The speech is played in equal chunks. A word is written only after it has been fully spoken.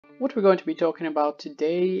what we're going to be talking about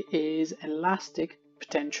today is elastic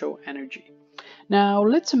potential energy. Now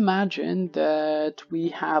let's imagine that we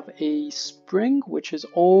have a spring which has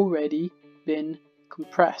already been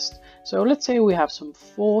compressed. So let's say we have some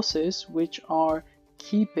forces which are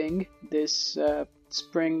keeping this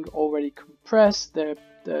spring already compressed.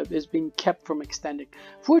 Is being kept from extending.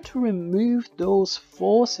 If we're to remove those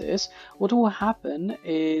forces, what will happen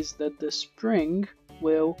is that the spring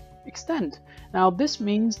will extend. Now this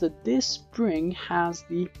means that this spring has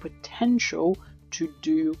the potential to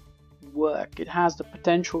do work. It has the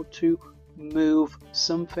potential to move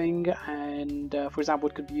something, and for example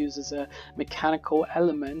it could be used as a mechanical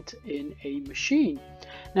element in a machine.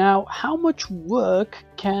 Now how much work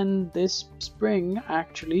can this spring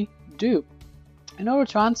actually do? In order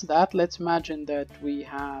to answer that, let's imagine that we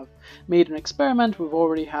have made an experiment. We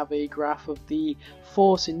already have a graph of the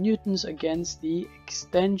force in newtons against the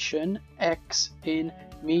extension x in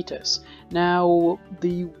meters. Now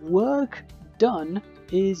the work done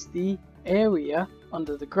is the area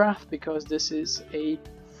under the graph, because this is a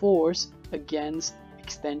force against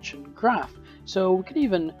extension graph. So we could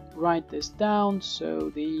even write this down.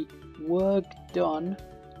 So the work done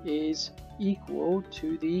is equal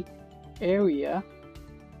to the area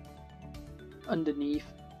underneath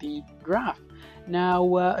the graph.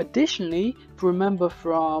 Now additionally, if you remember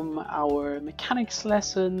from our mechanics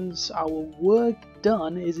lessons, our work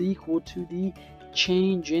done is equal to the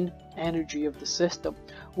change in energy of the system.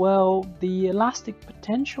 Well, the elastic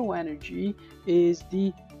potential energy is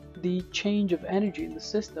the change of energy in the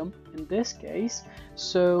system in this case.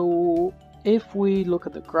 So if we look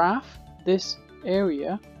at the graph, this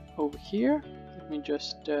area over here, let me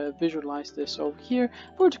just visualize this over here.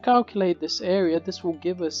 If we were to calculate this area, this will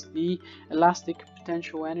give us the elastic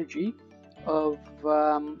potential energy of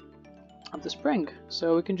the spring.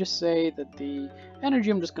 So we can just say that the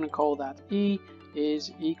energy, I'm just going to call that E,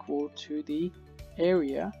 is equal to the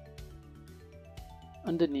area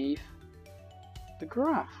underneath the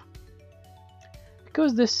graph.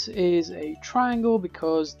 Because this is a triangle,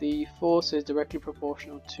 because the force is directly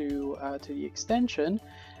proportional to the extension,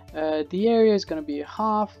 the area is going to be a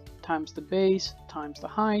half times the base times the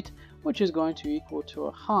height, which is going to equal to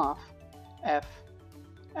a half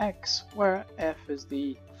Fx, where F is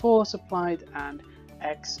the force applied and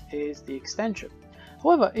x is the extension.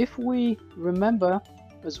 However, if we remember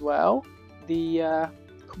as well,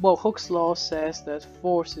 Hooke's law says that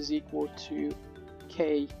force is equal to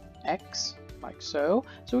kx, like so.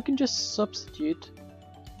 So we can just substitute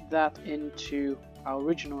that into our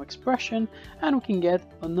original expression, and we can get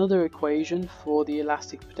another equation for the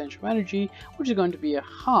elastic potential energy, which is going to be a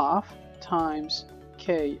half times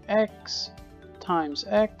kx times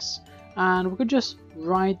x, and we could just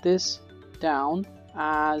write this down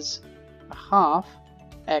as a half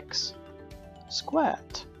x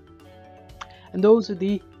squared. And those are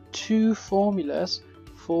the two formulas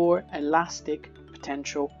for elastic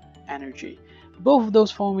potential energy. Both of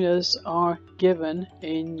those formulas are given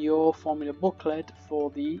in your formula booklet for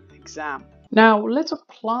the exam. Now let's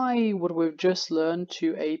apply what we've just learned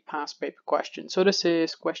to a past paper question. So this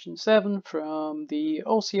is question 7 from the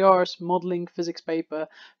OCR's modeling physics paper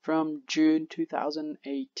from June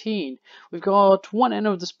 2018. We've got one end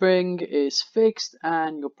of the spring is fixed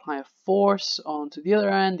and you apply a force onto the other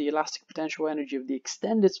end. The elastic potential energy of the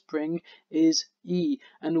extended spring is E,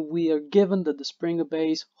 and we are given that the spring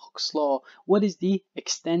obeys Hooke's law. What is the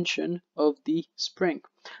extension of the spring?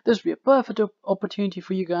 This would be a perfect opportunity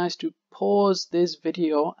for you guys to pause this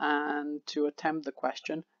video and to attempt the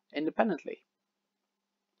question independently.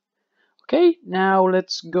 Okay, now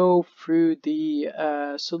let's go through the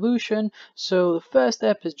solution. So the first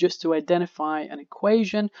step is just to identify an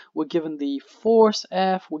equation. We're given the force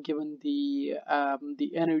F, we're given the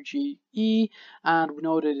energy E, and we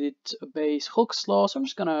know that it obeys Hooke's law. So I'm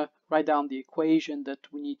just going to write down the equation that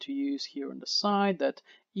we need to use here on the side, that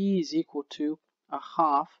E is equal to a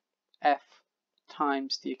half F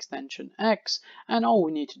times the extension x, and all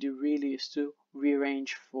we need to do really is to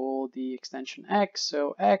rearrange for the extension x.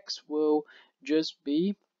 So x will just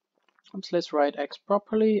be, let's write x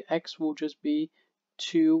properly, x will just be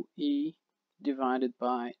 2e divided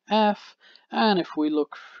by f, and if we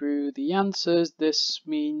look through the answers, this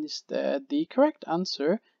means that the correct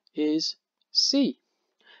answer is C.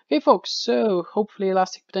 Okay folks, so hopefully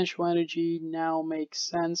elastic potential energy now makes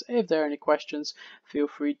sense. If there are any questions, feel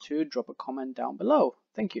free to drop a comment down below.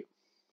 Thank you.